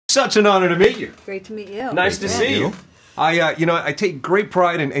Such an honor to meet you. Great to meet you. Nice to see you. I take great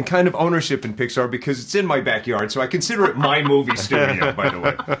pride and kind of ownership in Pixar because it's in my backyard, so I consider it my movie studio, by the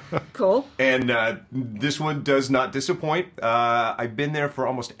way. Cool. And this one does not disappoint. I've been there for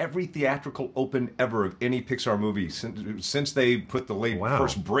almost every theatrical open ever of any Pixar movie since they put the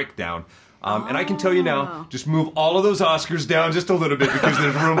first brick down. And I can tell you now, just move all of those Oscars down just a little bit because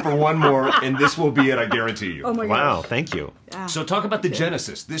there's room for one more, and this will be it, I guarantee you. Oh my wow, thank you. Yeah. So talk about the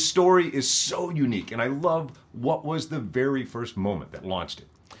genesis. This story is so unique, and I love what was the very first moment that launched it.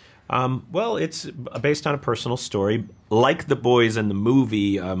 Well, it's based on a personal story. Like the boys in the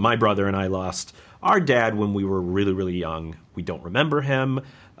movie, my brother and I lost our dad when we were really, really young. We don't remember him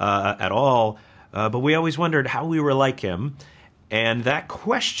at all, but we always wondered how we were like him. And that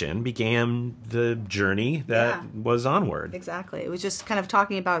question began the journey that was Onward. Exactly. It was just kind of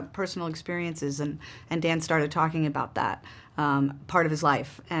talking about personal experiences, and Dan started talking about that part of his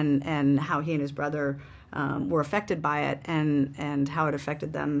life and how he and his brother were affected by it and how it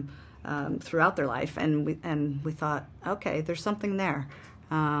affected them throughout their life. And we thought, okay, there's something there.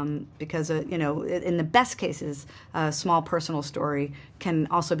 Because, you know, in the best cases, a small personal story can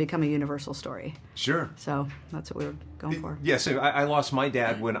also become a universal story. Sure. So that's what we were going for. Yes, I lost my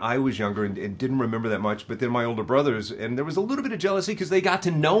dad when I was younger and didn't remember that much, but then my older brothers, and there was a little bit of jealousy because they got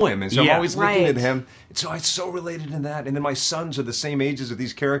to know him, and so I'm always looking at him, and so I so related to that, and then my sons are the same ages of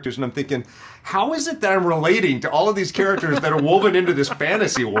these characters, and I'm thinking, how is it that I'm relating to all of these characters that are woven into this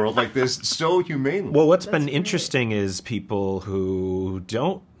fantasy world like this so humanely? Well, what's been interesting is people who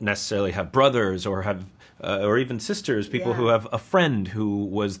don't necessarily have brothers or have or even sisters, people who have a friend who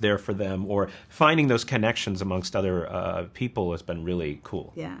was there for them, or finding those connections amongst other people has been really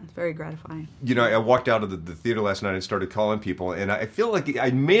cool. Yeah, it's very gratifying. You know, I walked out of the theater last night and started calling people, and I feel like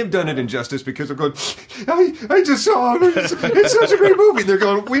I may have done it injustice because I'm going, I just saw it. It's such a great movie. They're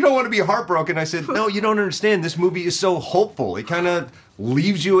going, we don't want to be heartbroken. I said, no, you don't understand. This movie is so hopeful. It kind of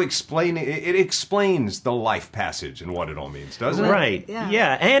leaves you explaining. It explains the life passage and what it all means, doesn't it? Right.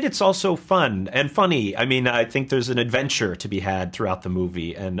 Yeah, and it's also fun and funny. I mean, I think there's an adventure to be had throughout the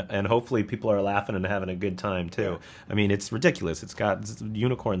movie, and hopefully people are laughing and having a good time too. I mean, it's ridiculous. It's got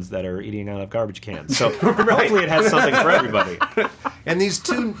unicorns that are eating out of garbage cans, so hopefully it has something for everybody. And these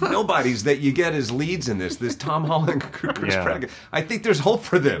two nobodies that you get as leads in this Tom Holland, Chris Pratt, I think there's hope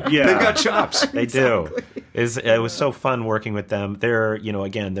for them. Yeah. They've got chops. They do. It was so fun working with them. They're, you know,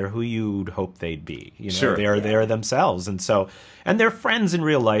 again, they're who you'd hope they'd be. You know, they're themselves, and they're friends in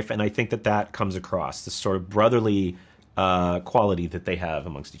real life, and I think that comes across, this sort of brotherly quality that they have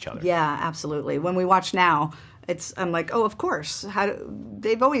amongst each other. Yeah, absolutely. When we watch now, I'm like, oh, of course.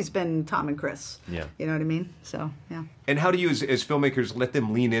 They've always been Tom and Chris. Yeah. You know what I mean? So, yeah. And how do you, as filmmakers, let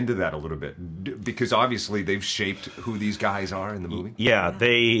them lean into that a little bit? Because obviously they've shaped who these guys are in the movie. Yeah,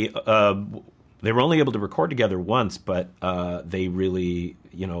 they were only able to record together once, but they really,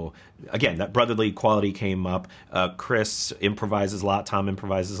 you know, again, that brotherly quality came up. Chris improvises a lot, Tom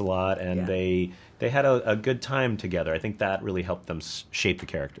improvises a lot, and they had a good time together. I think that really helped them shape the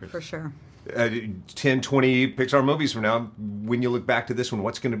characters. For sure. 10, 20 Pixar movies from now, when you look back to this one,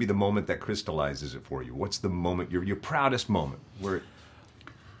 what's going to be the moment that crystallizes it for you? What's the moment, your proudest moment, where it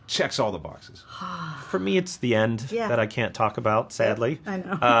checks all the boxes? For me, it's the end that I can't talk about, sadly. I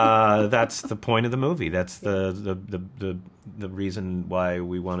know. That's the point of the movie. That's the reason why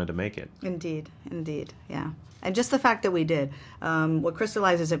we wanted to make it. Indeed, yeah. And just the fact that we did. What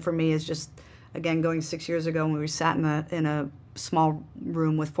crystallizes it for me is just, again, going 6 years ago when we sat in a small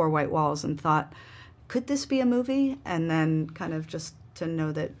room with 4 white walls and thought, could this be a movie? And then kind of just to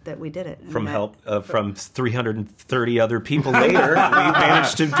know that we did it. From help from 330 other people later, we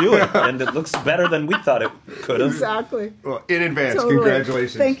managed to do it, and it looks better than we thought it could have. Exactly. Well, in advance,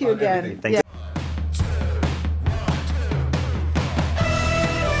 congratulations. Thank you again. Thank you.